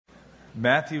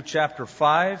Matthew chapter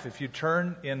 5. If you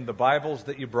turn in the Bibles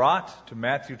that you brought to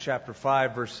Matthew chapter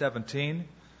 5, verse 17.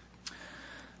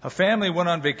 A family went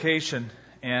on vacation,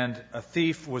 and a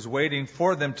thief was waiting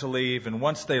for them to leave. And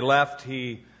once they left,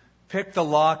 he picked the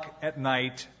lock at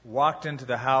night, walked into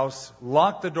the house,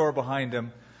 locked the door behind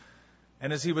him.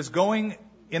 And as he was going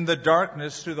in the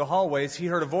darkness through the hallways, he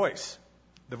heard a voice.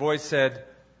 The voice said,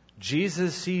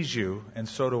 "Jesus sees you, and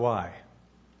so do I."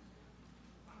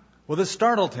 Well, this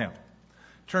startled him.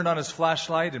 Turned on his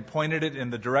flashlight and pointed it in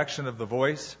the direction of the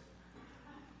voice.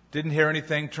 Didn't hear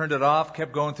anything, turned it off,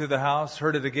 kept going through the house,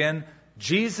 heard it again.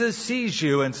 "Jesus sees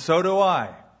you, and so do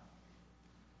I."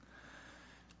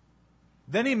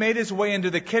 Then he made his way into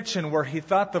the kitchen where he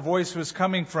thought the voice was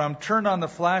coming from, turned on the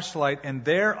flashlight, and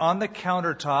there on the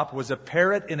countertop was a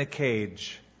parrot in a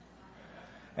cage.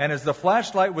 And as the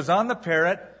flashlight was on the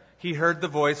parrot, he heard the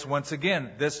voice once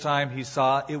again. This time he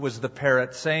saw it was the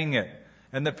parrot saying it.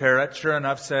 And the parrot, sure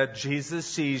enough, said, "Jesus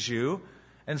sees you,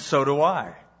 and so do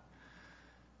I."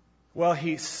 Well,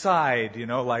 he sighed,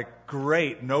 like,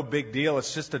 great, no big deal.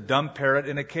 It's just a dumb parrot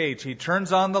in a cage. He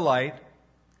turns on the light,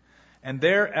 and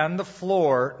there on the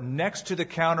floor, next to the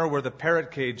counter where the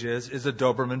parrot cage is a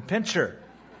Doberman Pinscher.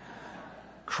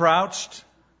 Crouched,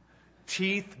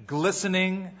 teeth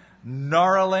glistening,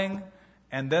 gnarling,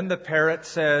 and then the parrot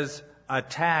says,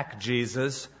 "Attack,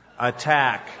 Jesus,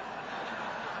 attack."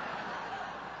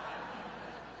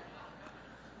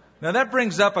 Now that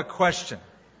brings up a question.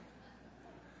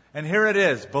 And here it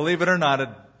is. Believe it or not, it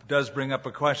does bring up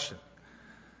a question.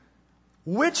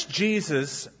 Which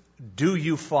Jesus do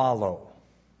you follow?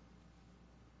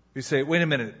 You say, wait a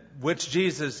minute, which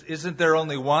Jesus? Isn't there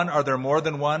only one? Are there more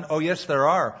than one? Oh, yes, there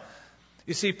are.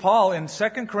 You see, Paul in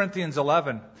 2 Corinthians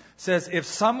 11 says, if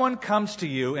someone comes to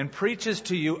you and preaches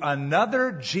to you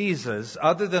another Jesus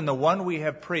other than the one we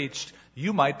have preached,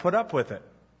 you might put up with it.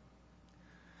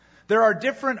 There are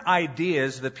different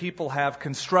ideas that people have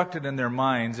constructed in their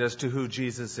minds as to who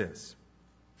Jesus is.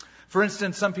 For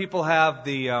instance, some people have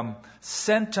the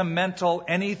sentimental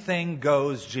anything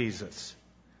goes Jesus.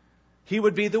 He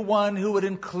would be the one who would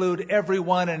include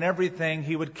everyone and everything.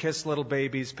 He would kiss little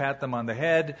babies, pat them on the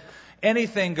head.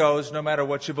 Anything goes, no matter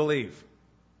what you believe.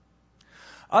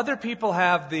 Other people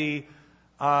have the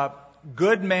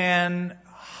good man,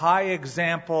 high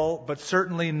example, but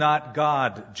certainly not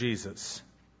God Jesus.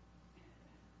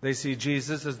 They see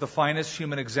Jesus as the finest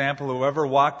human example who ever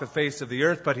walked the face of the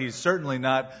earth, but he's certainly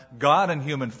not God in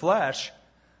human flesh.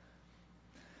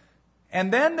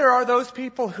 And then there are those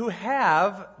people who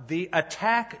have the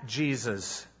attack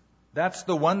Jesus. That's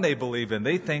the one they believe in.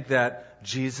 They think that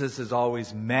Jesus is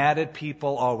always mad at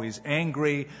people, always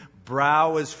angry,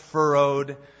 brow is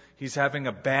furrowed. He's having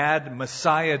a bad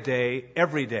Messiah day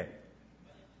every day.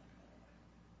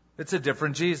 It's a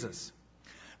different Jesus.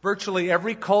 Virtually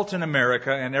every cult in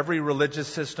America and every religious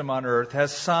system on earth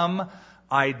has some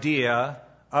idea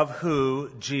of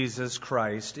who Jesus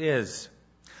Christ is.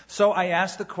 So I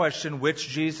ask the question, which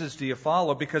Jesus do you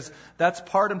follow? Because that's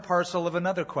part and parcel of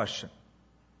another question.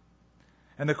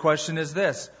 And the question is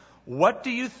this: what do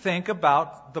you think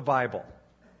about the Bible?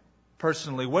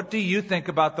 Personally, what do you think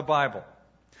about the Bible?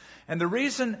 And the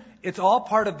reason it's all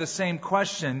part of the same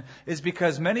question is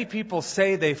because many people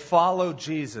say they follow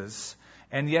Jesus,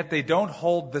 and yet they don't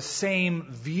hold the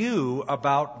same view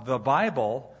about the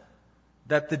Bible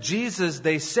that the Jesus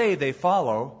they say they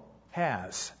follow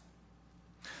has.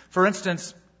 For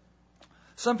instance,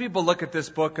 some people look at this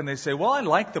book and they say, well, I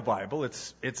like the Bible.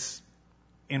 It's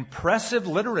impressive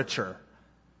literature.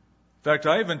 In fact,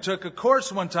 I even took a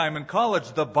course one time in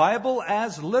college, The Bible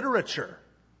as Literature.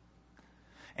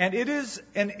 And it is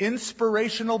an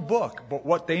inspirational book. But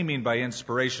what they mean by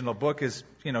inspirational book is,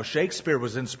 Shakespeare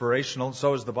was inspirational, and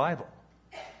so is the Bible.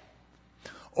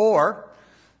 Or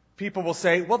people will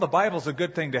say, well, the Bible's a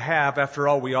good thing to have. After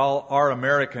all, we all are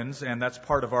Americans, and that's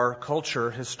part of our culture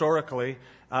historically.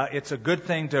 It's a good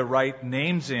thing to write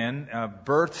names in,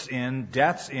 births in,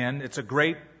 deaths in. It's a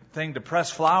great thing to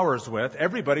press flowers with.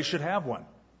 Everybody should have one.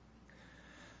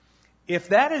 If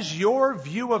that is your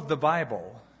view of the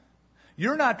Bible,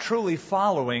 you're not truly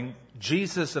following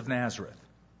Jesus of Nazareth,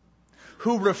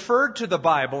 who referred to the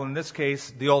Bible, in this case,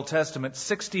 the Old Testament,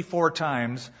 64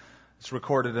 times, it's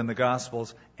recorded in the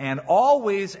Gospels, and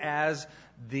always as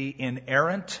the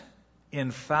inerrant,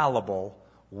 infallible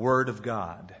Word of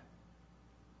God,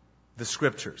 the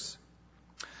Scriptures.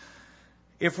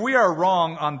 If we are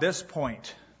wrong on this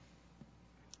point,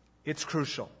 it's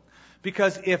crucial.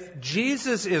 Because if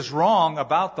Jesus is wrong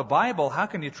about the Bible, how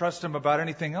can you trust him about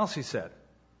anything else he said?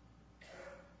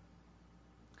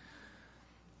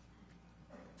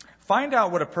 Find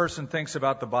out what a person thinks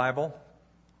about the Bible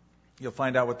you'll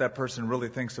find out what that person really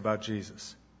thinks about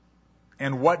Jesus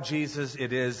and what Jesus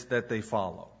it is that they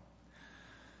follow.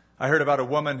 I heard about a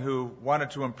woman who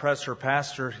wanted to impress her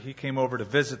pastor. He came over to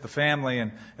visit the family,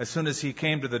 and as soon as he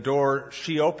came to the door,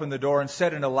 she opened the door and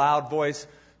said in a loud voice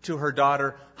to her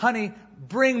daughter, "Honey,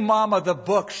 bring Mama the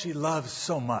book she loves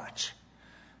so much."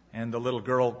 And the little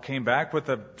girl came back with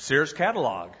a Sears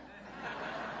catalog.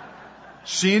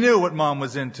 She knew what Mom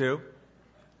was into.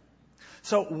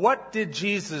 So what did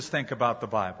Jesus think about the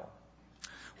Bible?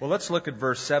 Well, let's look at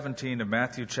verse 17 of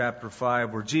Matthew chapter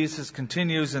 5, where Jesus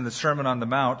continues in the Sermon on the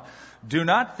Mount, "Do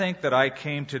not think that I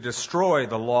came to destroy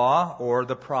the law or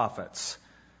the prophets.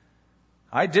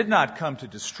 I did not come to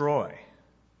destroy,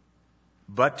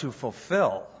 but to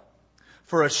fulfill.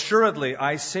 For assuredly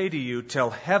I say to you, till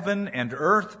heaven and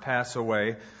earth pass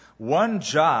away, one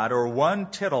jot or one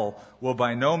tittle will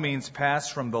by no means pass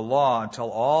from the law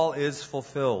until all is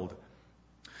fulfilled.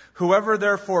 Whoever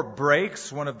therefore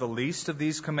breaks one of the least of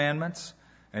these commandments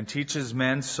and teaches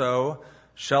men so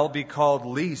shall be called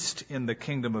least in the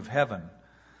kingdom of heaven.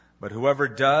 But whoever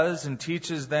does and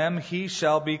teaches them, he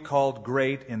shall be called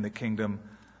great in the kingdom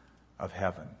of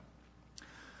heaven."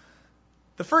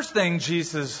 The first thing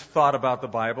Jesus thought about the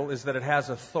Bible is that it has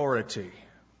authority.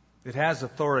 It has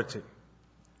authority.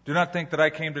 "Do not think that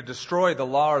I came to destroy the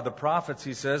law or the prophets,"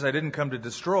 he says. "I didn't come to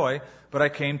destroy, but I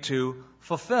came to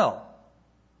fulfill."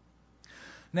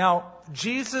 Now,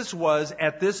 Jesus was,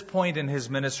 at this point in his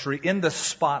ministry, in the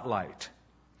spotlight.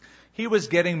 He was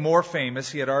getting more famous.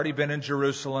 He had already been in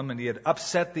Jerusalem, and he had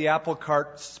upset the apple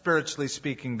cart, spiritually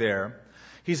speaking, there.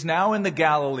 He's now in the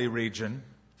Galilee region.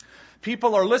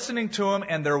 People are listening to him,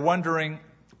 and they're wondering,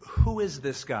 who is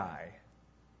this guy?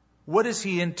 What is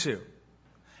he into?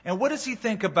 And what does he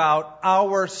think about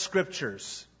our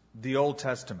scriptures, the Old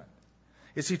Testament?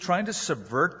 Is he trying to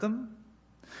subvert them?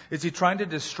 Is he trying to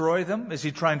destroy them? Is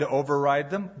he trying to override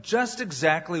them? Just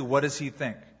exactly what does he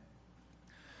think?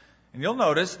 And you'll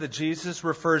notice that Jesus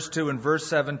refers to, in verse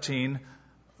 17,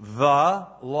 the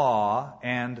law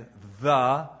and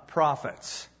the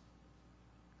prophets.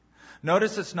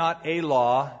 Notice it's not a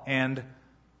law and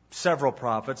several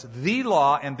prophets. The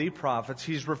law and the prophets,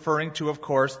 he's referring to, of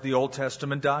course, the Old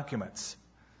Testament documents.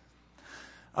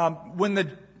 When the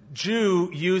Jew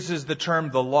uses the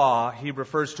term the law, he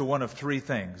refers to one of three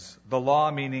things. The law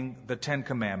meaning the Ten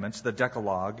Commandments, the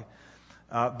Decalogue.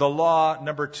 The law,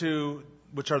 number two,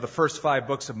 which are the first 5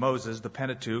 books of Moses, the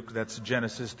Pentateuch, that's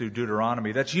Genesis through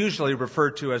Deuteronomy. That's usually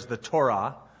referred to as the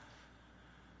Torah,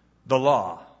 the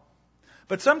law.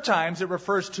 But sometimes it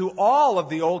refers to all of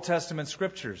the Old Testament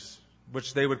scriptures,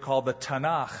 which they would call the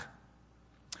Tanakh.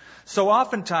 So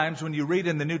oftentimes when you read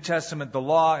in the New Testament the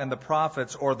law and the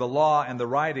prophets, or the law and the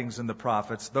writings and the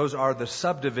prophets, those are the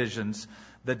subdivisions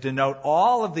that denote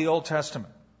all of the Old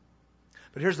Testament.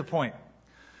 But here's the point.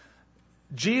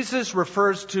 Jesus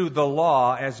refers to the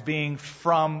law as being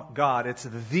from God. It's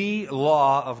the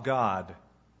law of God.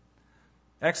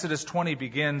 Exodus 20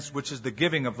 begins, which is the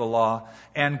giving of the law,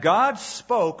 "And God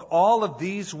spoke all of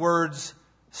these words,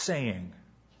 saying."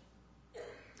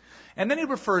 And then he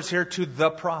refers here to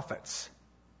the prophets.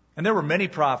 And there were many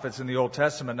prophets in the Old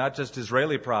Testament, not just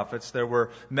Israeli prophets. There were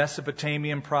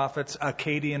Mesopotamian prophets,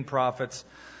 Akkadian prophets.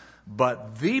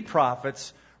 But the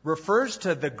prophets refers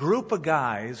to the group of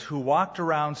guys who walked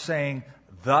around saying,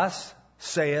 "Thus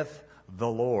saith the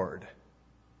Lord."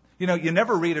 You know, you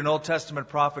never read an Old Testament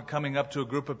prophet coming up to a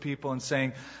group of people and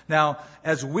saying, "Now,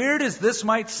 as weird as this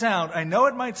might sound, I know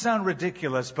it might sound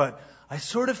ridiculous, but I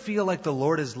sort of feel like the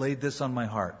Lord has laid this on my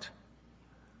heart."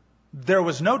 There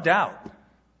was no doubt.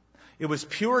 It was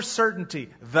pure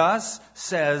certainty. Thus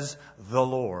says the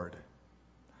Lord.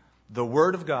 The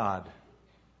Word of God.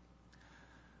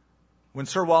 When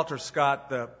Sir Walter Scott,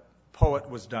 the poet,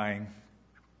 was dying,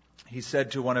 he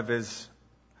said to one of his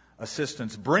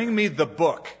assistants, "Bring me the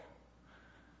book."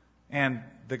 And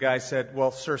the guy said,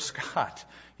 "Well, Sir Scott,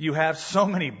 you have so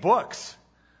many books.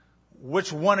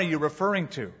 Which one are you referring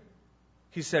to?"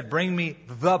 He said, "Bring me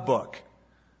the book,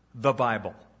 the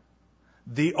Bible.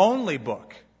 The only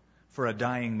book for a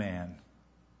dying man."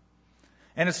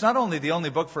 And it's not only the only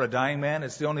book for a dying man,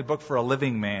 it's the only book for a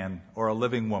living man or a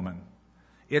living woman.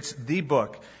 It's the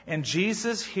book. And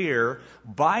Jesus here,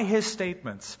 by his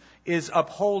statements, is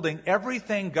upholding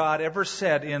everything God ever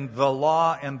said in the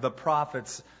law and the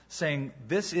prophets, saying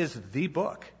this is the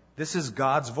book. This is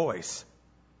God's voice.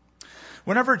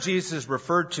 Whenever Jesus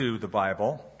referred to the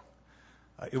Bible,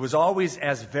 it was always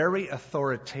as very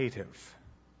authoritative.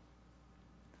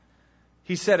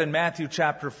 He said in Matthew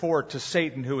chapter 4 to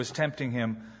Satan, who was tempting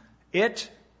him, "It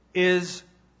is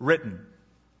written."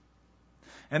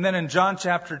 And then in John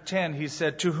chapter 10, he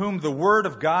said, to whom the word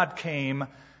of God came,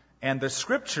 and the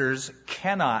scriptures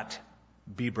cannot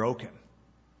be broken.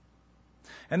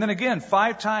 And then again,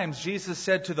 5 times Jesus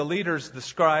said to the leaders, the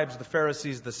scribes, the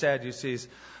Pharisees, the Sadducees,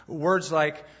 words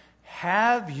like,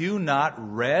 have you not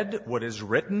read what is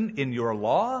written in your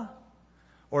law?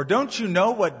 Or don't you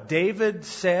know what David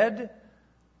said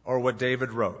or what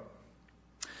David wrote?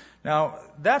 Now,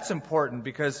 that's important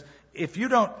because if you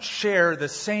don't share the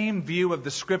same view of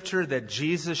the Scripture that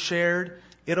Jesus shared,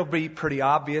 it'll be pretty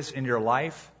obvious in your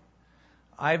life.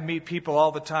 I meet people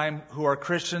all the time who are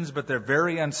Christians, but they're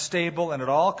very unstable, and it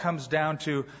all comes down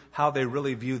to how they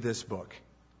really view this book.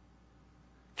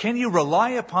 Can you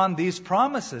rely upon these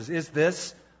promises? Is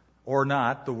this or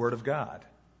not the Word of God?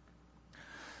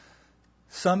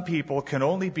 Some people can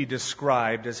only be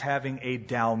described as having a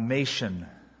Dalmatian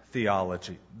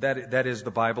theology. That is,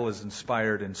 the Bible is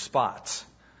inspired in spots.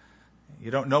 You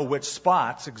don't know which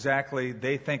spots exactly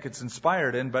they think it's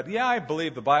inspired in, but yeah, I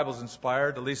believe the Bible's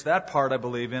inspired. At least that part I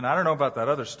believe in. I don't know about that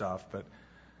other stuff,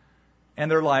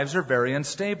 and their lives are very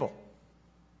unstable.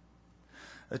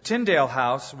 Tyndale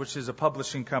House, which is a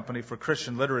publishing company for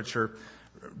Christian literature,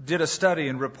 did a study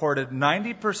and reported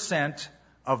 90%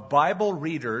 of Bible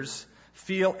readers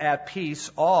feel at peace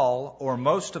all or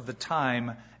most of the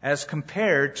time, as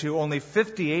compared to only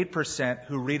 58%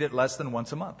 who read it less than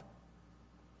once a month.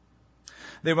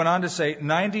 They went on to say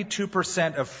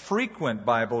 92% of frequent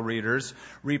Bible readers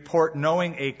report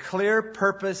knowing a clear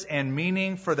purpose and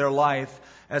meaning for their life,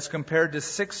 as compared to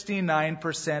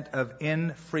 69% of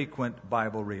infrequent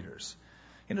Bible readers.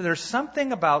 You know, there's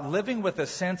something about living with a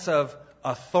sense of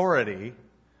authority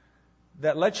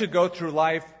that lets you go through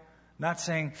life not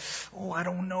saying, oh, I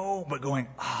don't know, but going,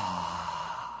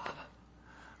 I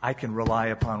can rely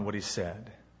upon what he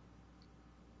said.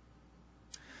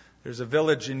 There's a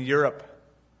village in Europe.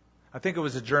 I think it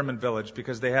was a German village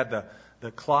because they had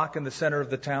the clock in the center of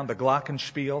the town, the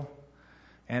glockenspiel.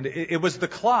 And it was the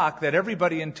clock that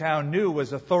everybody in town knew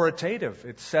was authoritative.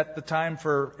 It set the time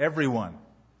for everyone.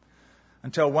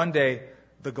 Until one day,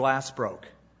 the glass broke.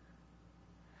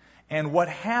 And what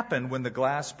happened when the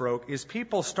glass broke is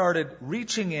people started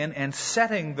reaching in and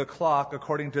setting the clock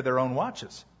according to their own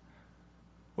watches.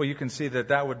 Well, you can see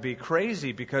that would be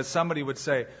crazy because somebody would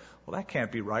say, well, that can't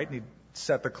be right. And he'd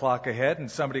set the clock ahead and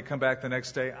somebody would come back the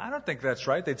next day. I don't think that's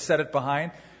right. They'd set it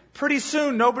behind. Pretty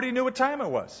soon, nobody knew what time it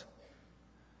was.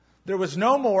 There was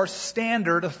no more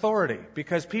standard authority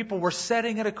because people were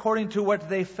setting it according to what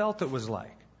they felt it was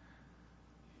like.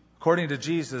 According to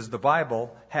Jesus, the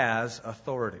Bible has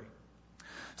authority.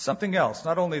 Something else,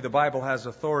 not only the Bible has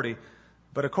authority,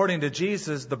 but according to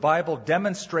Jesus, the Bible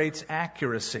demonstrates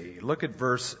accuracy. Look at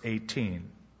verse 18.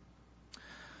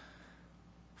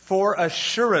 For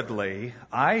assuredly,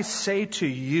 I say to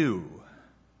you,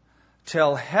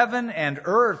 till heaven and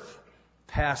earth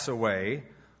pass away,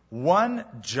 one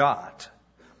jot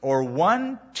or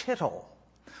one tittle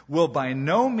will by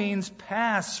no means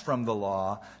pass from the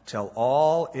law till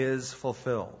all is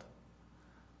fulfilled.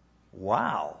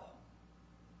 Wow.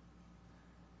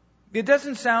 It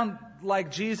doesn't sound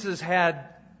like Jesus had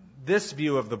this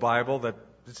view of the Bible, that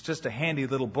it's just a handy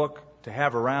little book to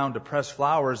have around to press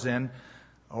flowers in,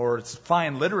 or it's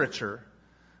fine literature.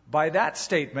 By that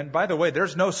statement, by the way,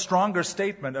 there's no stronger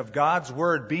statement of God's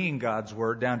Word being God's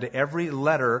Word down to every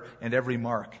letter and every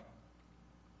mark.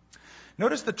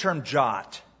 Notice the term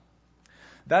jot.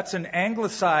 That's an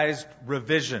anglicized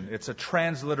revision. It's a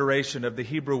transliteration of the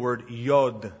Hebrew word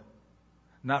yod.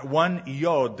 Not one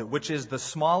yod, which is the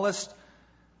smallest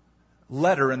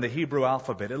letter in the Hebrew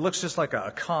alphabet. It looks just like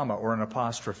a comma or an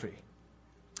apostrophe.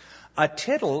 A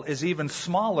tittle is even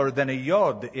smaller than a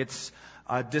yod. It's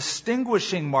a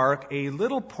distinguishing mark, a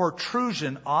little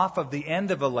protrusion off of the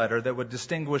end of a letter that would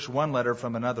distinguish one letter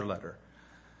from another letter.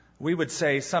 We would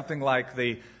say something like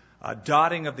the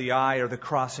dotting of the I or the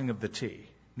crossing of the T.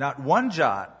 Not one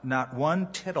jot, not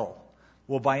one tittle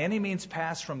will by any means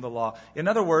pass from the law. In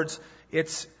other words,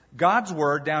 it's God's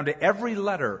Word down to every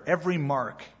letter, every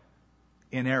mark,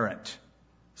 inerrant,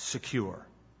 secure.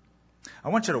 I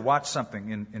want you to watch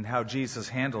something in how Jesus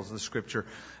handles the Scripture.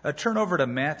 Turn over to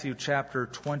Matthew chapter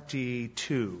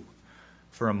 22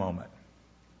 for a moment.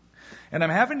 And I'm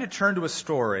having to turn to a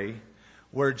story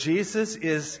where Jesus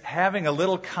is having a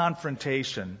little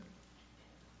confrontation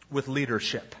with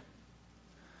leadership.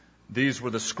 These were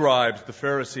the scribes, the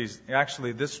Pharisees.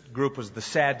 Actually, this group was the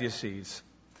Sadducees.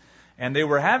 And they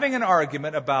were having an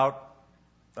argument about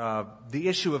the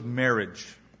issue of marriage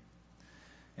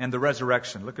and the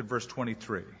resurrection. Look at verse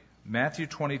 23. Matthew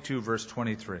 22, verse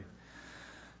 23.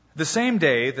 The same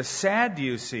day, the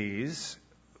Sadducees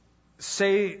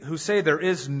say there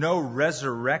is no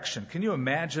resurrection. Can you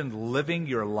imagine living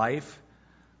your life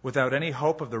without any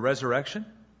hope of the resurrection?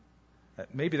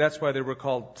 Maybe that's why they were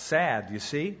called sad, you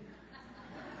see?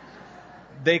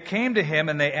 They came to him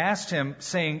and they asked him,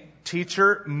 saying,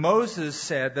 "Teacher, Moses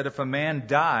said that if a man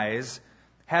dies,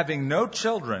 having no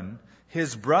children,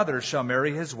 his brother shall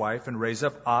marry his wife and raise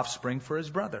up offspring for his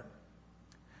brother."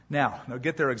 Now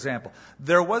get their example.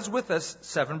 There was with us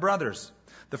 7 brothers.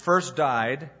 The first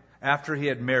died after he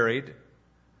had married,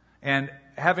 and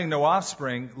having no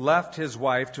offspring, left his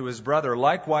wife to his brother.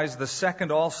 Likewise the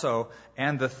second also,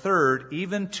 and the third,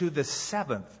 even to the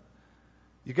 7th.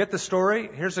 You get the story?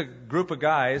 Here's a group of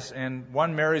guys, and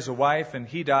one marries a wife, and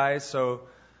he dies, so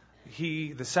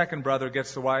the second brother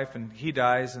gets the wife, and he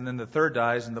dies, and then the third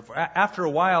dies. And after a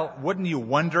while, wouldn't you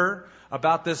wonder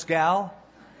about this gal?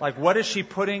 Like, what is she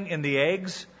putting in the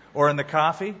eggs or in the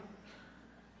coffee?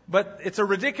 But it's a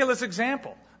ridiculous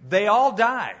example. They all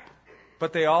die,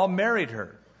 but they all married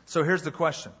her. So here's the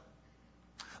question.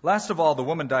 Last of all, the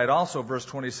woman died also, verse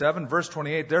 27. Verse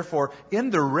 28, therefore,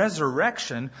 in the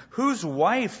resurrection, whose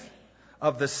wife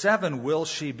of the 7 will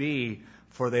she be?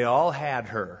 For they all had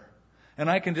her. And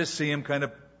I can just see them kind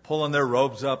of pulling their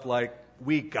robes up like,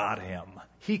 we got him.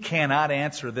 He cannot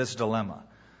answer this dilemma.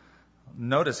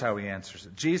 Notice how he answers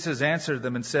it. Jesus answered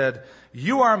them and said,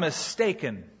 "You are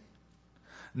mistaken,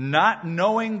 not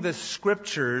knowing the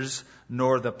Scriptures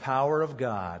nor the power of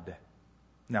God."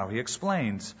 Now he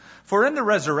explains, "For in the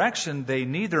resurrection they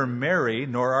neither marry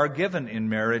nor are given in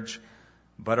marriage,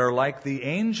 but are like the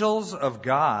angels of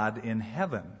God in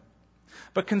heaven.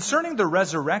 But concerning the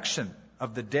resurrection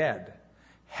of the dead,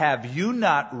 have you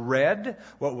not read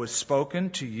what was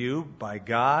spoken to you by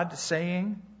God,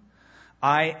 saying,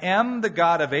 'I am the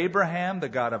God of Abraham, the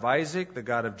God of Isaac, the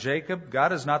God of Jacob'?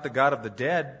 God is not the God of the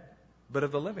dead, but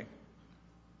of the living."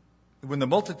 When the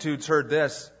multitudes heard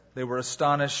this, they were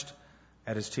astonished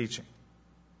at his teaching.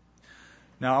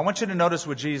 Now, I want you to notice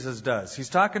what Jesus does. He's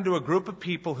talking to a group of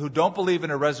people who don't believe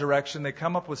in a resurrection. They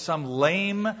come up with some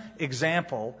lame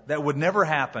example that would never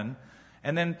happen,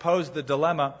 and then pose the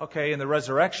dilemma, okay, in the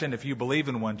resurrection, if you believe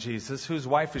in one, Jesus, whose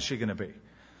wife is she going to be?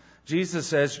 Jesus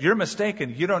says, you're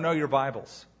mistaken. You don't know your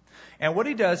Bibles. And what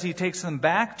he does, he takes them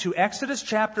back to Exodus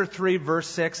chapter 3, verse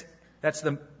 6. That's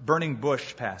the burning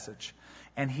bush passage.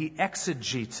 And he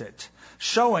exegetes it,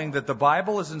 showing that the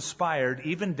Bible is inspired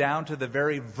even down to the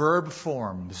very verb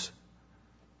forms,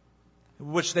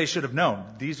 which they should have known.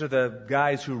 These are the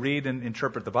guys who read and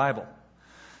interpret the Bible.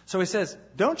 So he says,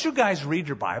 don't you guys read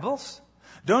your Bibles?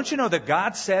 Don't you know that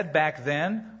God said back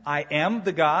then, I am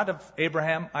the God of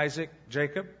Abraham, Isaac,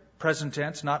 Jacob? Present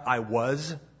tense, not I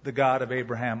was the God of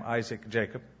Abraham, Isaac,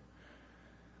 Jacob.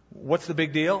 What's the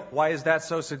big deal? Why is that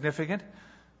so significant?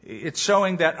 It's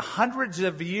showing that hundreds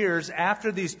of years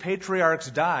after these patriarchs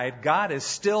died, God is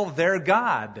still their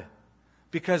God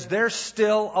because they're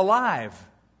still alive.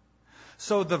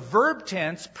 So the verb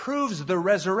tense proves the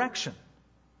resurrection.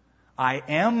 I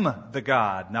am the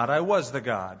God, not I was the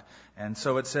God. And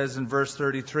so it says in verse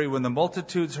 33, when the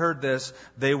multitudes heard this,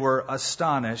 they were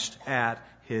astonished at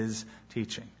his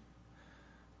teaching.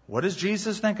 What does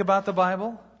Jesus think about the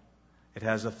Bible? It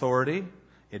has authority.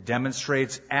 It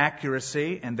demonstrates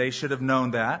accuracy, and they should have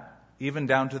known that, even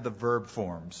down to the verb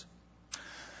forms.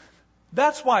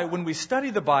 That's why when we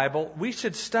study the Bible, we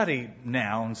should study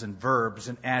nouns and verbs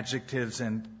and adjectives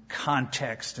and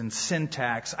context and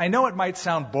syntax. I know it might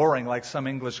sound boring like some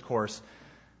English course,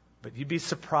 but you'd be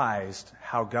surprised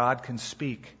how God can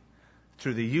speak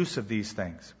through the use of these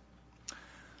things.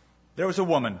 There was a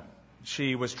woman.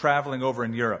 She was traveling over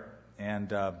in Europe,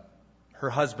 and her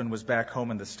husband was back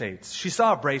home in the States. She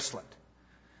saw a bracelet.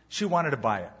 She wanted to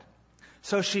buy it.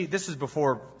 So this is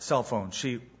before cell phones,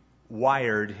 she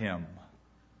wired him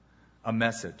a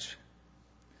message.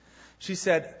 She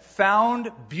said,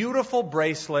 found beautiful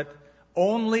bracelet,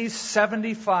 only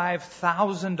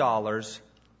 $75,000.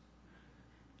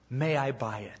 May I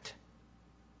buy it?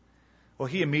 Well,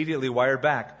 he immediately wired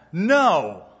back,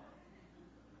 no,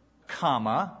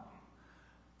 comma,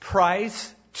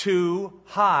 price too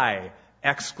high.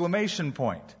 Exclamation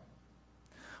point.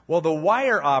 Well, the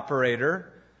wire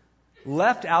operator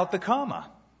left out the comma.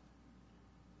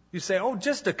 You say, oh,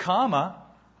 just a comma.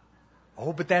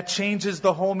 Oh, but that changes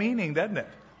the whole meaning, doesn't it?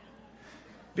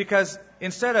 Because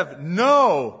instead of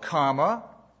no, comma,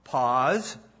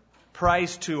 pause,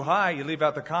 price too high, you leave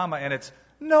out the comma and it's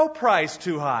no price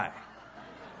too high.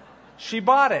 She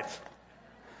bought it.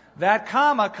 That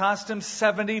comma cost him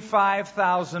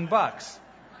 $75,000.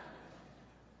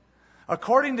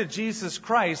 According to Jesus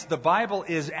Christ, the Bible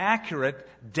is accurate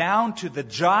down to the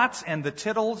jots and the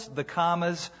tittles, the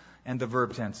commas, and the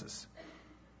verb tenses.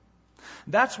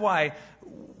 That's why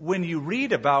when you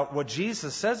read about what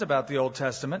Jesus says about the Old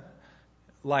Testament,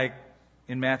 like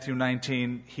in Matthew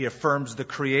 19, he affirms the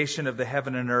creation of the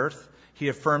heaven and earth. He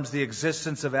affirms the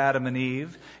existence of Adam and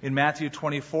Eve. In Matthew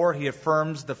 24, he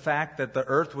affirms the fact that the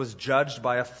earth was judged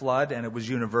by a flood and it was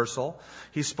universal.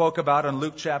 He spoke about in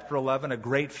Luke chapter 11 a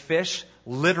great fish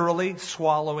literally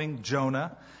swallowing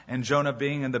Jonah, and Jonah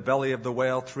being in the belly of the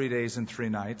whale 3 days and 3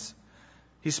 nights.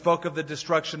 He spoke of the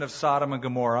destruction of Sodom and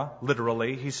Gomorrah,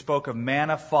 literally. He spoke of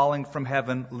manna falling from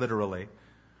heaven, literally.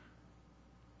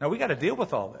 Now we got to deal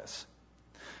with all this.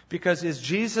 Because is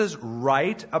Jesus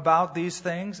right about these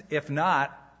things? If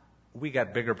not, we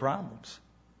got bigger problems.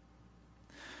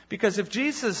 Because if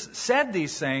Jesus said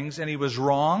these things and he was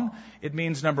wrong, it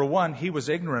means, number one, he was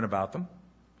ignorant about them.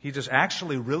 He just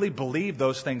actually really believed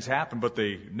those things happened, but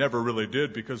they never really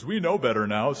did because we know better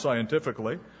now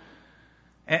scientifically.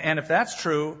 And if that's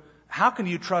true, how can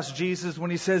you trust Jesus when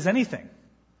he says anything?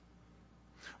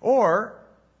 Or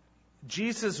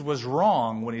Jesus was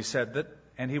wrong when he said that,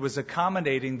 and he was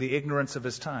accommodating the ignorance of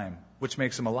his time, which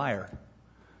makes him a liar.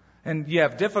 And you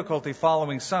have difficulty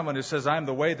following someone who says, I'm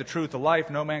the way, the truth, the life,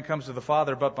 no man comes to the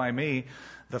Father but by me,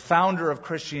 the founder of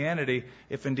Christianity,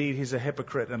 if indeed he's a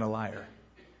hypocrite and a liar.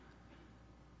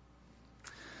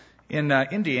 In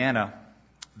Indiana,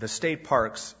 the state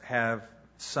parks have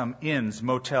some inns,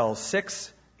 motels.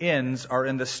 6 inns are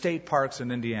in the state parks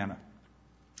in Indiana.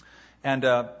 And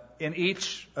in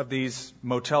each of these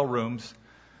motel rooms,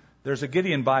 there's a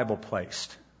Gideon Bible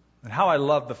placed. And how I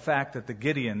love the fact that the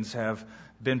Gideons have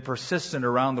been persistent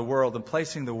around the world in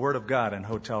placing the Word of God in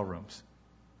hotel rooms.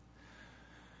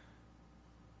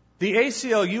 The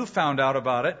ACLU found out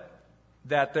about it,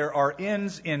 that there are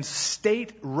inns in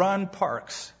state-run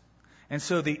parks. And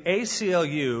so the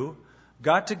ACLU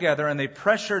got together and they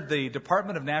pressured the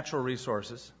Department of Natural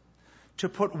Resources to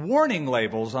put warning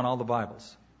labels on all the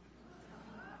Bibles.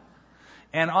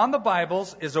 And on the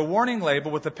Bibles is a warning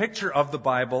label with a picture of the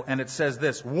Bible, and it says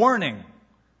this, warning,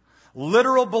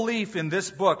 literal belief in this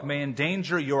book may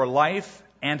endanger your life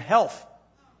and health.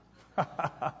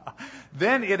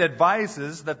 Then it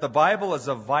advises that the Bible is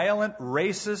a violent,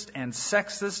 racist, and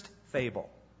sexist fable.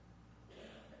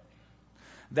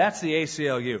 That's the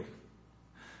ACLU.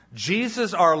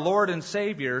 Jesus, our Lord and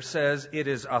Savior, says it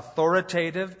is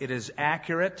authoritative, it is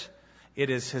accurate, it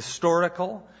is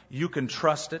historical, you can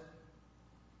trust it.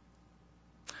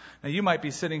 Now, you might be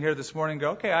sitting here this morning and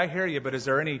go, okay, I hear you, but is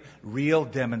there any real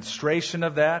demonstration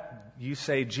of that? You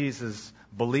say Jesus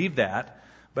believed that,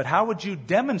 but how would you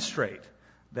demonstrate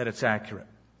that it's accurate?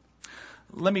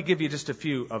 Let me give you just a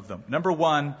few of them. Number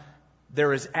one,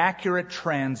 there is accurate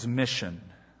transmission.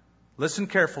 Listen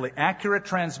carefully, accurate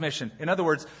transmission. In other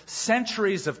words,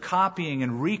 centuries of copying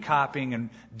and recopying and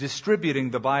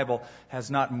distributing the Bible has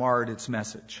not marred its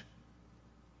message.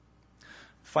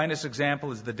 Finest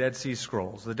example is the Dead Sea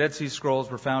Scrolls. The Dead Sea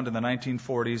Scrolls were found in the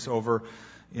 1940s over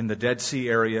in the Dead Sea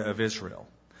area of Israel.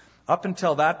 Up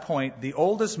until that point, the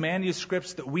oldest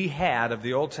manuscripts that we had of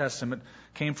the Old Testament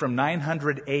came from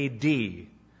 900 AD.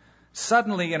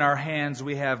 Suddenly in our hands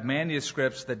we have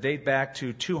manuscripts that date back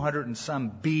to 200 and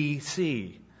some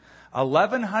BC.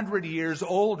 1,100 years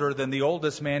older than the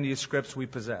oldest manuscripts we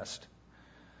possessed.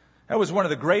 That was one of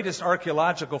the greatest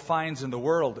archaeological finds in the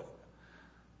world.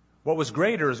 What was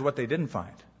greater is what they didn't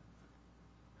find.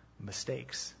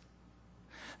 Mistakes.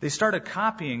 They started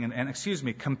copying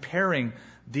and comparing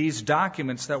these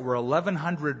documents that were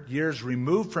 1,100 years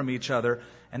removed from each other,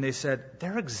 and they said,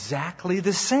 they're exactly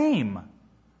the same.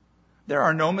 There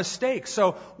are no mistakes.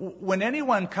 So when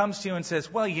anyone comes to you and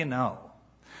says, well, you know,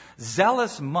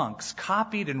 zealous monks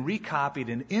copied and recopied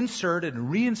and inserted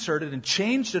and reinserted and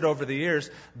changed it over the years,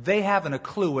 they haven't a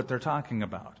clue what they're talking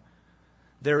about.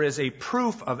 There is a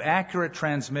proof of accurate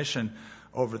transmission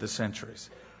over the centuries.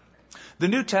 The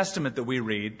New Testament that we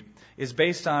read is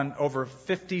based on over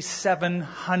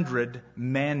 5,700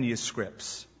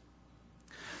 manuscripts.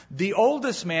 The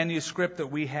oldest manuscript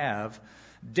that we have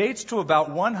dates to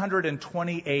about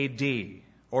 120 AD,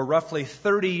 or roughly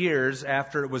 30 years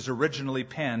after it was originally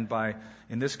penned by,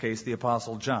 in this case, the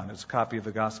Apostle John. It's a copy of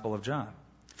the Gospel of John.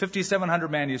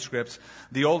 5,700 manuscripts,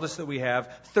 the oldest that we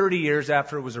have, 30 years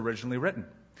after it was originally written.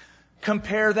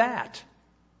 Compare that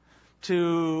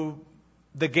to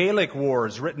the Gallic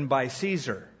Wars written by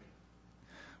Caesar.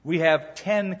 We have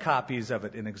 10 copies of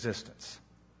it in existence.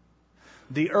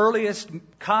 The earliest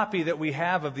copy that we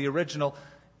have of the original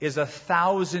is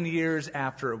 1,000 years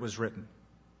after it was written.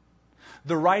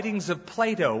 The writings of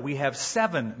Plato, we have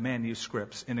 7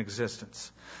 manuscripts in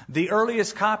existence. The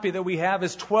earliest copy that we have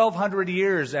is 1,200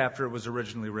 years after it was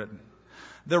originally written.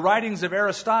 The writings of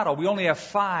Aristotle, we only have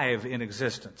 5 in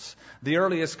existence. The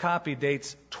earliest copy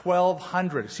dates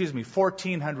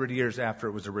 1400 years after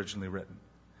it was originally written.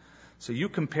 So you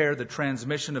compare the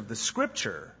transmission of the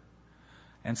Scripture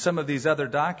and some of these other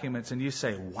documents, and you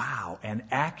say, wow, an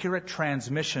accurate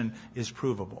transmission is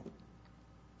provable.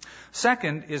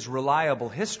 Second is reliable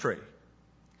history.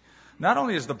 Not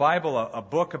only is the Bible a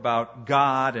book about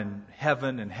God and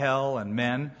heaven and hell and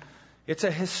men, it's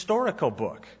a historical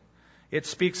book. It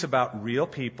speaks about real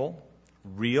people,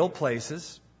 real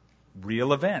places,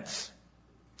 real events.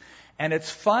 And it's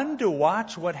fun to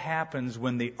watch what happens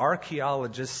when the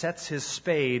archaeologist sets his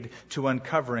spade to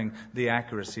uncovering the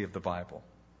accuracy of the Bible.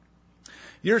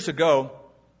 Years ago,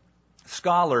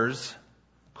 scholars,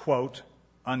 quote,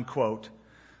 unquote,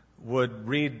 would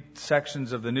read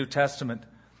sections of the New Testament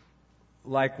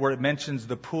like where it mentions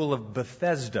the pool of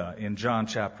Bethesda in John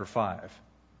chapter 5.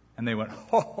 And they went,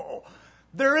 oh,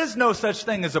 there is no such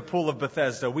thing as a pool of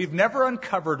Bethesda. We've never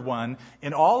uncovered one.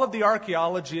 In all of the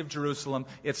archaeology of Jerusalem,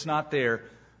 it's not there.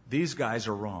 These guys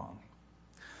are wrong.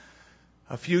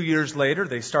 A few years later,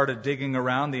 they started digging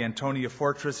around the Antonia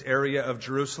Fortress area of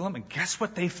Jerusalem, and guess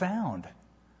what they found?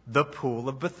 The pool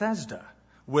of Bethesda,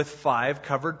 with 5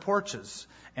 covered porches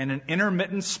and an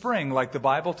intermittent spring like the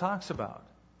Bible talks about.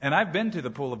 And I've been to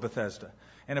the pool of Bethesda.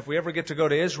 And if we ever get to go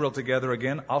to Israel together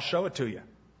again, I'll show it to you.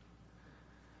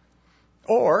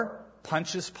 Or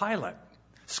Pontius Pilate.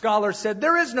 Scholars said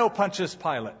there is no Pontius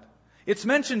Pilate. It's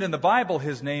mentioned in the Bible,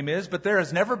 his name is, but there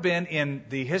has never been in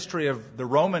the history of the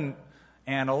Roman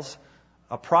annals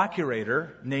a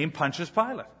procurator named Pontius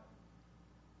Pilate.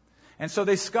 And so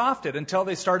they scoffed it until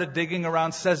they started digging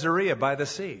around Caesarea by the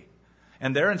sea.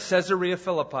 And there in Caesarea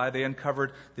Philippi, they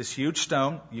uncovered this huge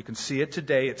stone. You can see it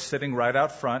today. It's sitting right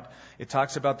out front. It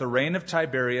talks about the reign of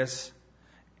Tiberius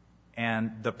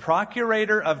and the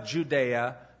procurator of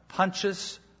Judea,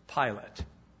 Pontius Pilate.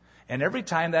 And every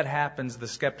time that happens, the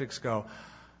skeptics go,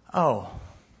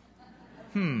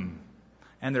 and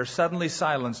they're suddenly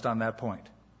silenced on that point.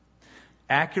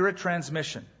 Accurate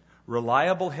transmission,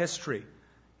 reliable history,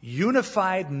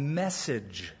 unified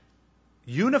message.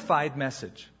 Unified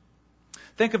message.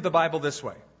 Think of the Bible this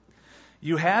way.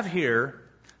 You have here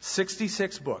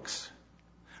 66 books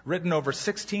written over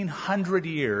 1,600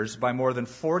 years by more than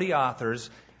 40 authors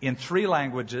in 3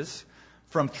 languages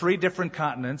from 3 different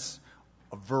continents,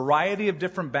 a variety of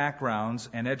different backgrounds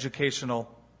and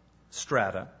educational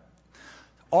strata,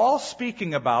 all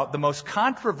speaking about the most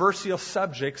controversial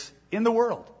subjects in the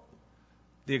world.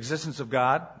 The existence of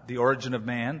God, the origin of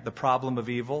man, the problem of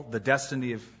evil, the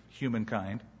destiny of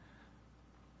humankind.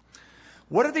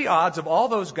 What are the odds of all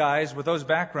those guys with those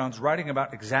backgrounds writing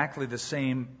about exactly the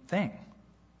same thing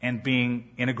and being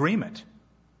in agreement?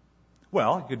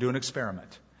 Well, you could do an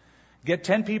experiment. Get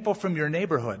 10 people from your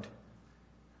neighborhood.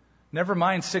 Never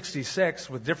mind 66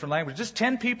 with different languages. Just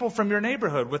 10 people from your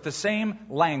neighborhood with the same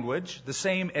language, the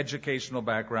same educational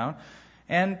background,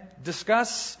 and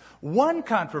discuss one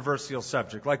controversial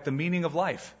subject, like the meaning of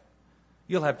life.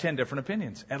 You'll have 10 different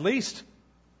opinions, at least.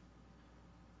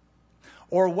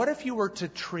 Or what if you were to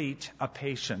treat a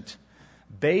patient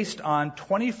based on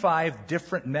 25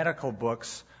 different medical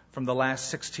books from the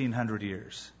last 1,600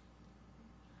 years?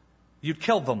 You'd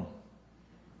kill them.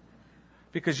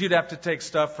 Because you'd have to take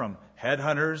stuff from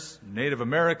headhunters, Native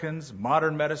Americans,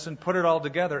 modern medicine, put it all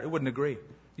together. It wouldn't agree.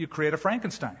 You'd create a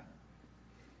Frankenstein.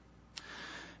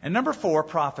 And number 4,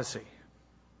 prophecy.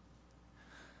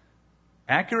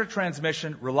 Accurate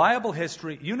transmission, reliable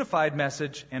history, unified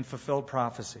message, and fulfilled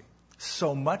prophecy.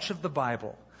 So much of the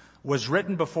Bible was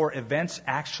written before events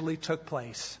actually took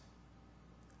place.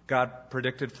 God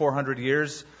predicted 400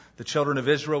 years the children of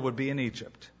Israel would be in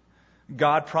Egypt.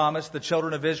 God promised the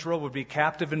children of Israel would be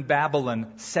captive in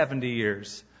Babylon 70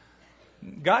 years.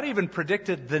 God even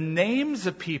predicted the names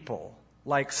of people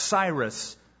like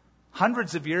Cyrus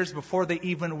hundreds of years before they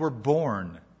even were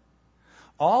born.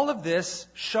 All of this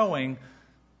showing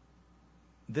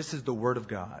this is the Word of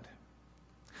God.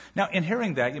 Now, in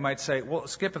hearing that, you might say, well,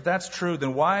 Skip, if that's true,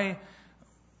 then why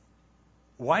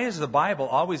is the Bible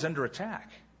always under attack?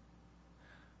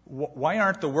 Why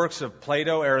aren't the works of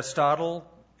Plato, Aristotle,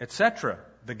 etc.,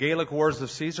 the Gallic Wars of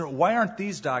Caesar, why aren't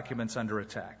these documents under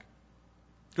attack?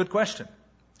 Good question.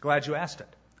 Glad you asked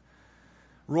it.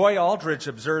 Roy Aldridge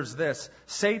observes this: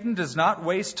 Satan does not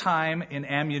waste time in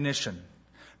ammunition.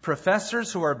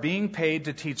 Professors who are being paid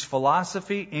to teach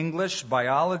philosophy, English,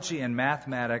 biology, and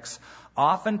mathematics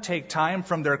often take time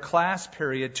from their class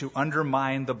period to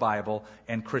undermine the Bible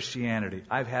and Christianity.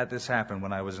 I've had this happen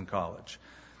when I was in college.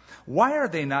 Why are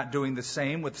they not doing the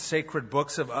same with sacred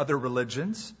books of other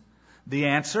religions? The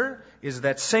answer is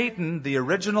that Satan, the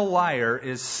original liar,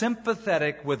 is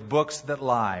sympathetic with books that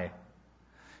lie.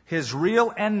 His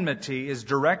real enmity is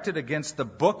directed against the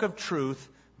book of truth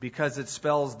because it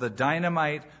spells the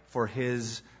dynamite for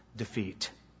his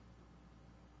defeat.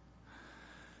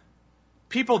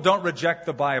 People don't reject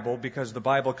the Bible because the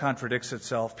Bible contradicts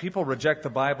itself. People reject the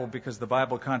Bible because the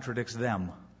Bible contradicts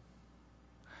them.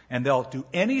 And they'll do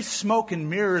any smoke and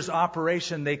mirrors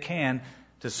operation they can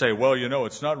to say, well, you know,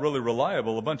 it's not really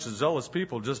reliable. A bunch of zealous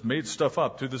people just made stuff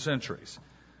up through the centuries.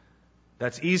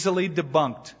 That's easily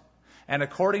debunked. And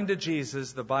according to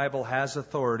Jesus, the Bible has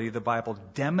authority. The Bible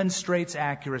demonstrates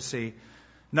accuracy.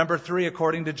 Number 3,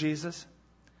 according to Jesus,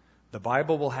 the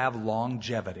Bible will have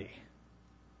longevity.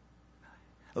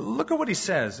 Look at what he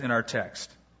says in our text.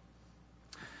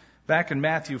 Back in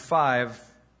Matthew 5,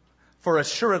 for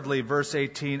assuredly, verse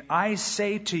 18, I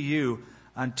say to you,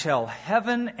 until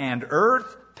heaven and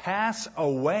earth pass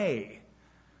away,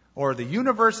 or the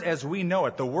universe as we know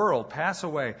it, the world, pass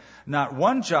away, not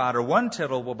one jot or one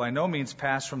tittle will by no means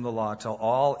pass from the law till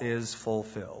all is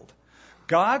fulfilled.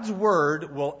 God's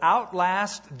word will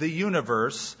outlast the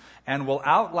universe and will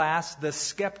outlast the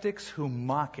skeptics who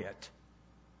mock it.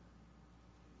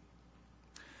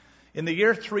 In the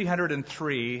year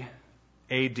 303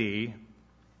 A.D.,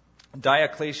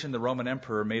 Diocletian, the Roman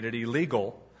emperor, made it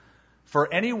illegal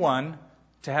for anyone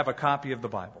to have a copy of the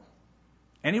Bible.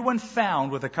 Anyone found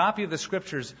with a copy of the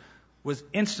Scriptures was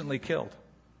instantly killed.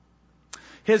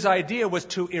 His idea was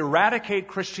to eradicate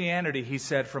Christianity, he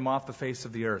said, from off the face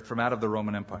of the earth, from out of the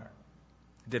Roman Empire.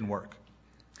 It didn't work.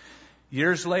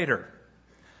 Years later,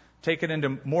 taken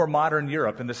into more modern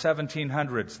Europe, in the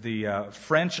 1700s, the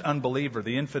French unbeliever,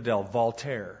 the infidel,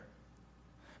 Voltaire,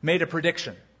 made a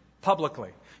prediction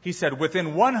publicly. He said,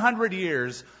 within 100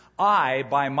 years, I,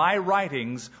 by my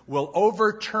writings, will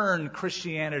overturn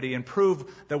Christianity and prove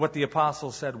that what the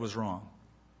apostles said was wrong.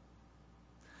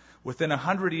 Within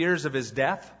 100 years of his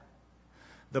death,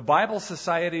 the Bible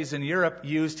societies in Europe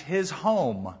used his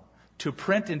home to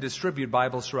print and distribute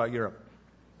Bibles throughout Europe.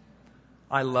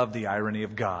 I love the irony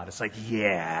of God. It's like,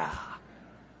 yeah.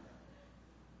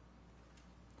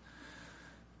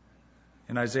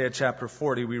 In Isaiah chapter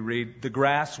 40, we read, the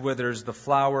grass withers, the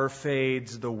flower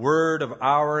fades, the word of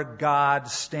our God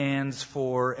stands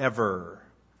forever.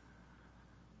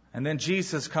 And then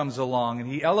Jesus comes along and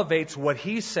he elevates what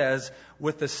he says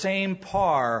with the same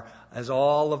par as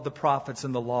all of the prophets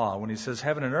in the law. When he says,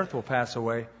 heaven and earth will pass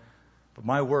away, but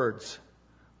my words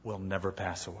will never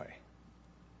pass away.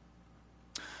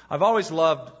 I've always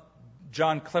loved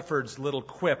John Clifford's little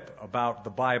quip about the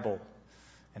Bible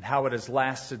and how it has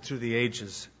lasted through the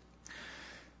ages.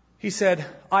 He said,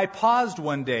 I paused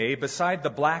one day beside the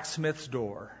blacksmith's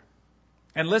door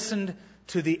and listened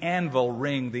to the anvil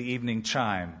ring the evening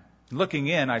chime. Looking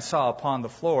in, I saw upon the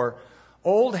floor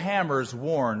old hammers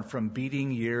worn from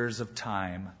beating years of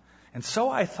time. And so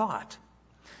I thought,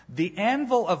 the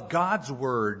anvil of God's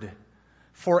word,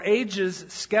 for ages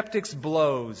skeptics'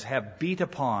 blows have beat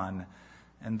upon,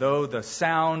 and though the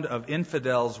sound of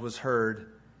infidels was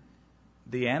heard,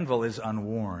 the anvil is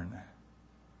unworn.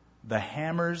 The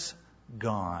hammer's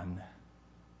gone.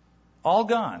 All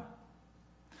gone.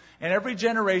 And every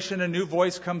generation a new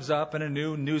voice comes up and a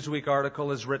new Newsweek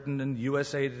article is written and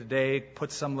USA Today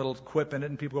puts some little quip in it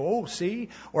and people go, oh, see?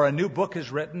 Or a new book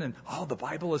is written and, oh, the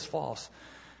Bible is false.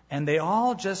 And they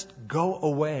all just go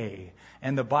away.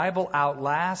 And the Bible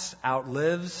outlasts,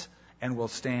 outlives, and will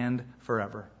stand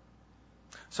forever.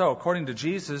 So, according to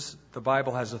Jesus, the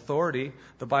Bible has authority.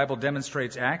 The Bible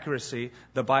demonstrates accuracy.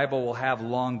 The Bible will have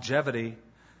longevity.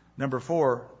 Number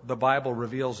 4, the Bible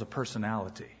reveals a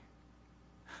personality.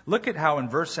 Look at how in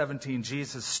verse 17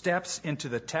 Jesus steps into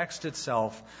the text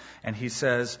itself and he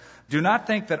says, do not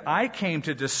think that I came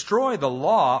to destroy the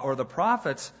law or the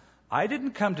prophets. I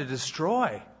didn't come to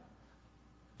destroy,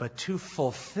 but to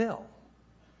fulfill.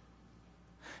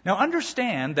 Now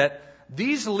understand that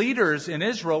these leaders in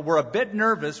Israel were a bit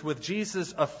nervous with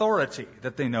Jesus' authority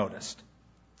that they noticed.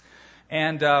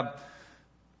 And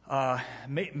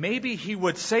maybe he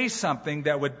would say something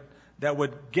that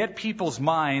would get people's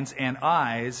minds and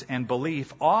eyes and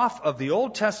belief off of the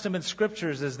Old Testament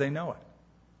scriptures as they know it.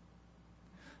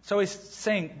 So he's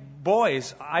saying,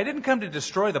 boys, I didn't come to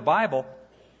destroy the Bible.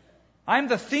 I'm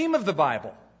the theme of the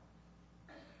Bible.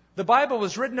 The Bible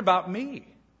was written about me.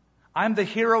 I'm the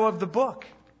hero of the book.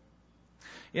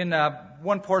 In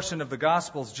one portion of the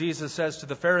Gospels, Jesus says to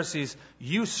the Pharisees,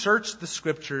 you search the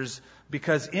Scriptures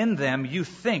because in them you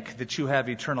think that you have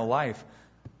eternal life,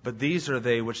 but these are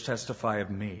they which testify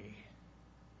of me.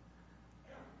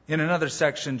 In another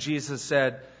section, Jesus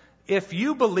said, if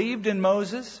you believed in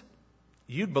Moses,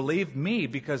 you'd believe me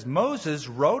because Moses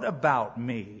wrote about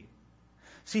me.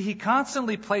 See, he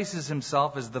constantly places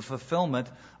himself as the fulfillment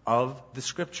of the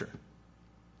Scripture.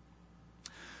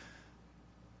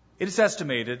 It is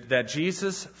estimated that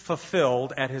Jesus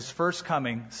fulfilled at his first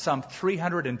coming some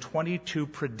 322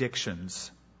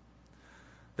 predictions.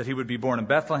 That he would be born in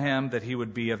Bethlehem, that he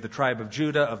would be of the tribe of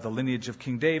Judah, of the lineage of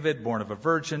King David, born of a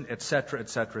virgin, etc.,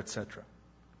 etc., etc.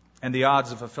 And the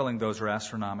odds of fulfilling those are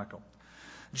astronomical.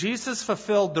 Jesus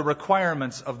fulfilled the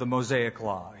requirements of the Mosaic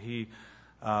law. He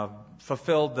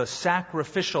fulfilled the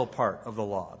sacrificial part of the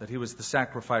law, that he was the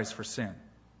sacrifice for sin.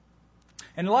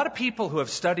 And a lot of people who have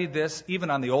studied this, even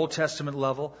on the Old Testament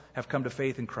level, have come to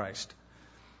faith in Christ.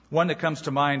 One that comes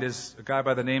to mind is a guy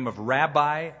by the name of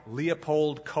Rabbi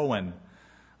Leopold Cohen,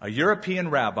 a European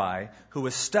rabbi who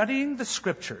was studying the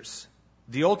Scriptures,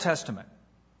 the Old Testament.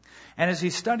 And as he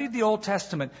studied the Old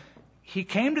Testament, he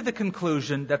came to the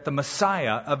conclusion that the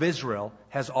Messiah of Israel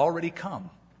has already come.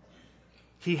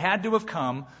 He had to have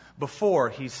come before,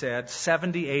 he said,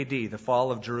 70 A.D., the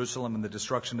fall of Jerusalem and the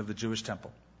destruction of the Jewish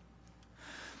temple.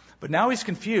 But now he's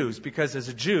confused because as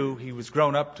a Jew, he was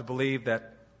grown up to believe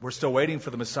that we're still waiting for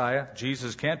the Messiah.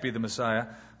 Jesus can't be the Messiah.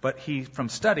 But he, from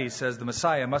study, says the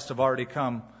Messiah must have already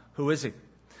come. Who is he?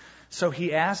 So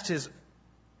he asked his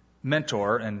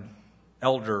mentor and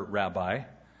elder rabbi,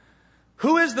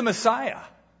 who is the Messiah?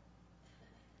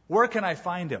 Where can I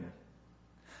find him?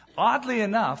 Oddly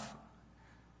enough,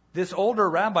 this older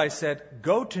rabbi said,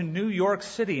 go to New York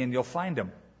City and you'll find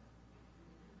him.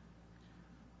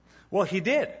 Well, he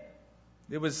did.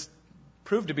 It was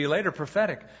proved to be later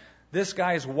prophetic. This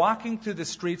guy is walking through the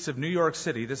streets of New York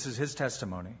City. This is his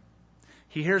testimony.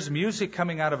 He hears music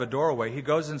coming out of a doorway. He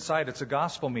goes inside. It's a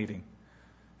gospel meeting.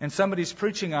 And somebody's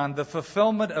preaching on the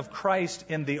fulfillment of Christ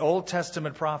in the Old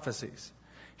Testament prophecies.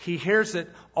 He hears it.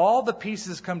 All the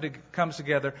pieces comes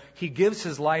together. He gives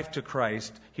his life to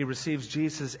Christ. He receives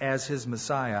Jesus as his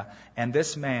Messiah. And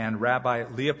this man, Rabbi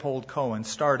Leopold Cohen,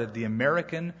 started the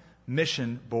American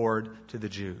Mission Board to the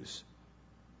Jews.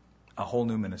 A whole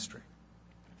new ministry.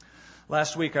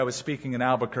 Last week I was speaking in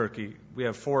Albuquerque. We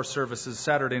have 4 services,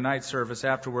 Saturday night service.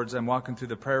 Afterwards I'm walking through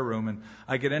the prayer room and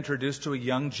I get introduced to a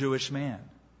young Jewish man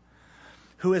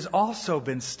who has also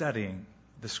been studying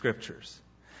the Scriptures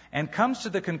and comes to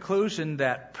the conclusion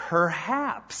that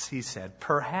perhaps, he said,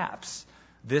 perhaps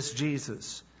this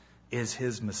Jesus is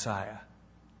his Messiah.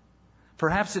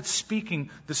 Perhaps it's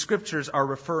speaking, the Scriptures are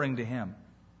referring to him.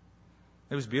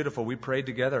 It was beautiful. We prayed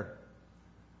together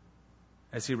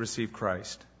as he received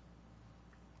Christ.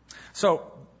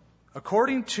 So,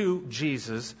 according to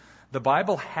Jesus, the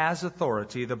Bible has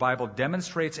authority. The Bible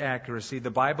demonstrates accuracy. The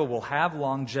Bible will have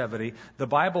longevity. The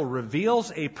Bible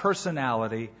reveals a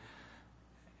personality.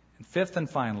 And fifth and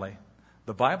finally,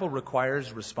 the Bible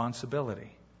requires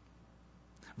responsibility.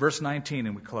 Verse 19,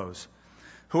 and we close.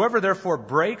 Whoever therefore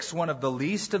breaks one of the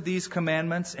least of these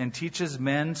commandments and teaches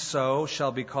men so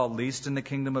shall be called least in the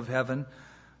kingdom of heaven.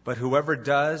 But whoever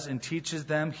does and teaches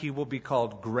them, he will be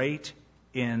called great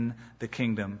in the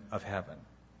kingdom of heaven.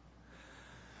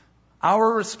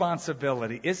 Our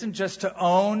responsibility isn't just to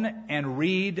own and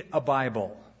read a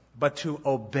Bible, but to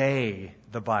obey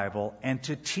the Bible and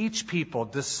to teach people,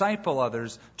 disciple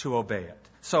others to obey it.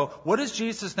 So, what does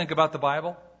Jesus think about the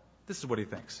Bible? This is what he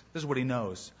thinks. This is what he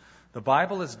knows. The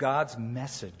Bible is God's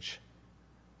message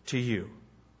to you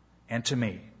and to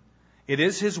me. It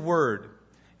is his word.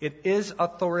 It is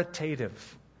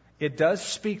authoritative. It does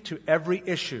speak to every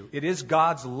issue. It is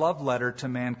God's love letter to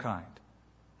mankind.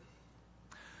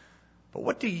 But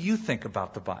what do you think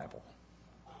about the Bible?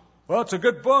 Well, it's a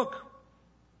good book.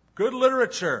 Good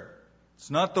literature. It's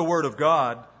not the Word of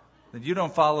God. Then you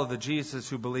don't follow the Jesus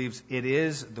who believes it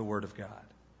is the Word of God.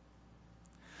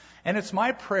 And it's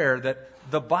my prayer that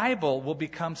the Bible will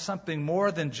become something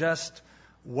more than just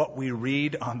what we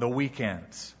read on the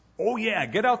weekends. Oh yeah,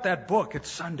 get out that book. It's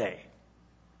Sunday.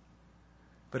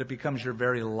 But it becomes your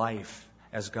very life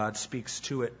as God speaks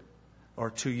to it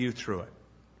or to you through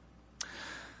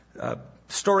it.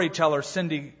 Storyteller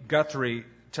Cindy Guthrie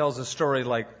tells a story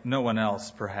like no one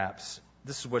else, perhaps.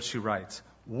 This is what she writes.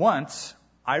 Once,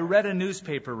 I read a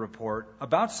newspaper report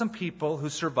about some people who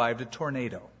survived a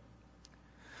tornado.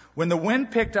 When the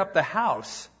wind picked up the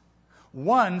house,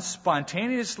 one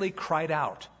spontaneously cried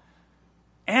out,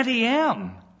 Auntie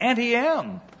M! Auntie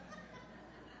M!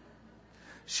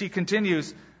 She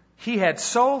continues, he had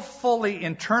so fully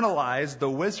internalized the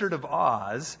Wizard of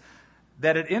Oz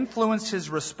that it influenced his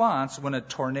response when a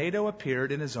tornado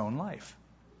appeared in his own life.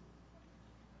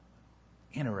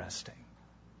 Interesting.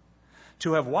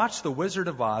 To have watched the Wizard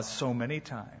of Oz so many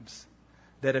times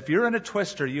that if you're in a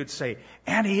twister, you'd say,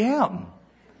 Auntie M!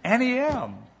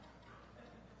 NEM.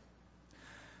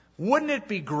 Wouldn't it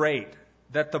be great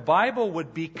that the Bible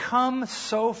would become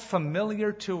so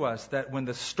familiar to us that when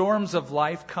the storms of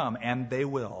life come, and they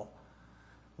will,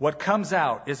 what comes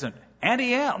out isn't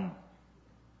NEM,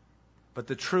 but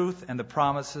the truth and the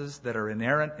promises that are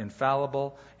inerrant,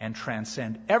 infallible, and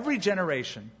transcend every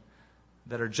generation,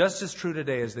 that are just as true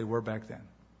today as they were back then,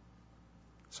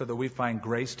 so that we find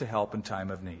grace to help in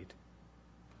time of need.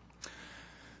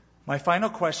 My final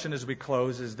question as we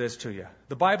close is this to you.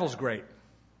 The Bible's great.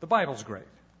 The Bible's great.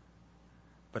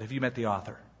 But have you met the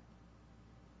author?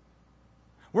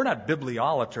 We're not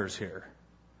bibliolaters here.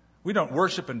 We don't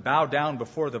worship and bow down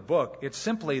before the book. It's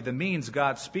simply the means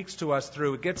God speaks to us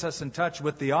through. It gets us in touch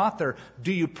with the author.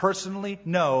 Do you personally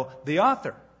know the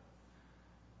author?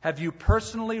 Have you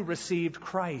personally received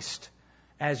Christ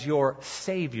as your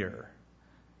Savior,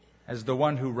 as the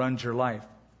one who runs your life?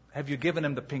 Have you given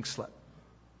him the pink slip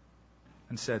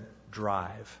and said,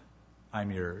 drive,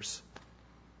 I'm yours?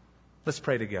 Let's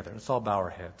pray together. Let's all bow our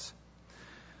heads.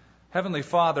 Heavenly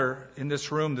Father, in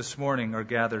this room this morning are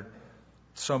gathered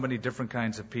so many different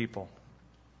kinds of people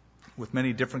with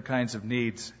many different kinds of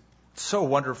needs. It's so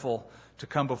wonderful to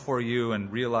come before you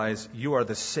and realize you are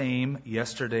the same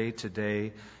yesterday,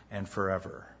 today, and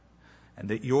forever. And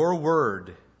that your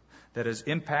word that has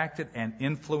impacted and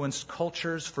influenced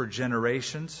cultures for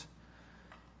generations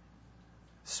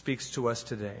speaks to us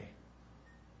today.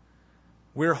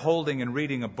 We're holding and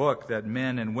reading a book that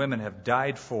men and women have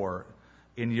died for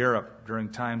in Europe during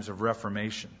times of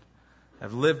Reformation,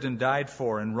 have lived and died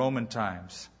for in Roman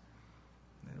times.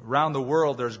 Around the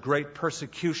world, there's great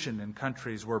persecution in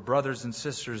countries where brothers and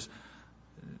sisters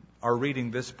are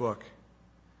reading this book.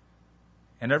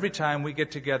 And every time we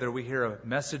get together, we hear a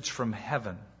message from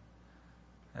heaven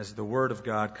as the Word of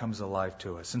God comes alive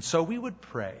to us. And so we would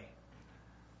pray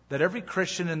that every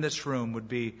Christian in this room would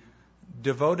be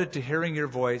devoted to hearing your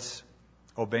voice,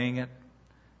 obeying it,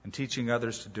 and teaching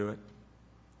others to do it.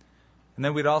 And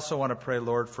then we'd also want to pray,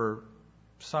 Lord, for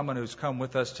someone who's come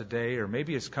with us today, or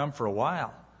maybe has come for a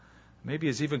while, maybe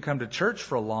has even come to church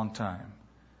for a long time.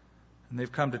 And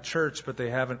they've come to church, but they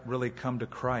haven't really come to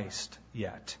Christ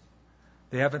yet.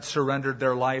 They haven't surrendered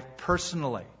their life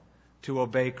personally to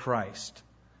obey Christ,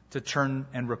 to turn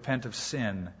and repent of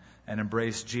sin and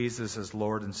embrace Jesus as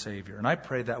Lord and Savior. And I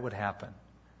pray that would happen.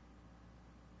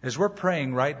 As we're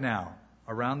praying right now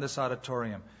around this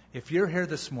auditorium, if you're here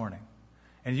this morning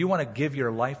and you want to give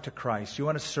your life to Christ, you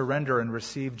want to surrender and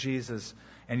receive Jesus,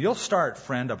 and you'll start,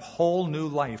 friend, a whole new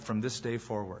life from this day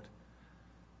forward.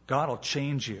 God will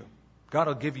change you. God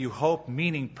will give you hope,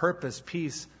 meaning, purpose,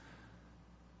 peace,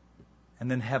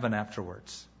 and then heaven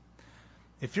afterwards.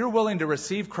 If you're willing to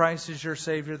receive Christ as your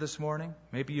Savior this morning,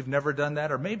 maybe you've never done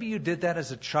that, or maybe you did that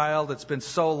as a child. It's been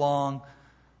so long,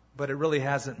 but it really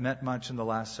hasn't meant much in the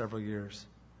last several years.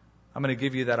 I'm going to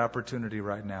give you that opportunity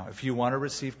right now. If you want to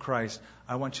receive Christ,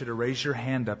 I want you to raise your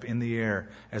hand up in the air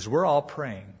as we're all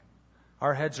praying.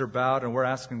 Our heads are bowed and we're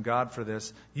asking God for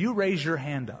this. You raise your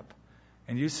hand up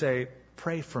and you say,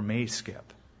 pray for me,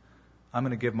 Skip. I'm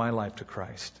going to give my life to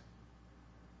Christ.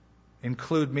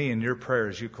 Include me in your prayer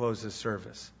as you close this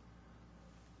service.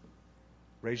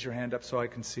 Raise your hand up so I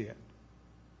can see it.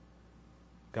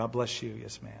 God bless you.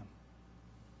 Yes, ma'am.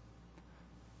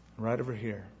 Right over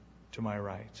here to my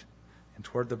right. And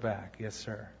toward the back. Yes,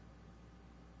 sir.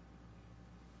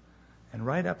 And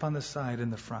right up on the side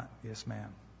in the front. Yes, ma'am.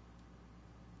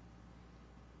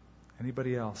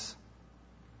 Anybody else?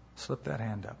 Slip that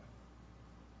hand up.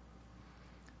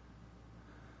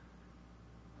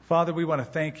 Father, we want to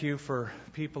thank you for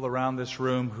people around this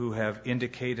room who have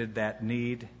indicated that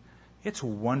need. It's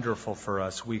wonderful for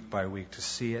us week by week to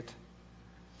see it,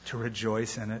 to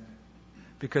rejoice in it,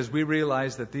 because we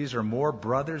realize that these are more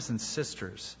brothers and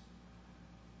sisters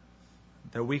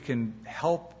that we can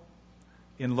help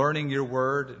in learning your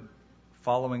word and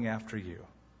following after you.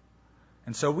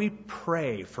 And so we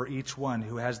pray for each one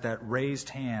who has that raised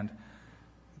hand.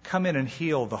 Come in and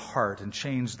heal the heart and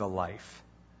change the life.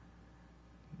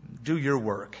 Do your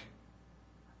work.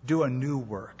 Do a new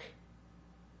work.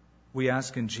 We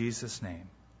ask in Jesus' name.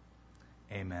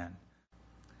 Amen.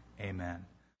 Amen.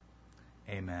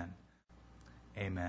 Amen. Amen.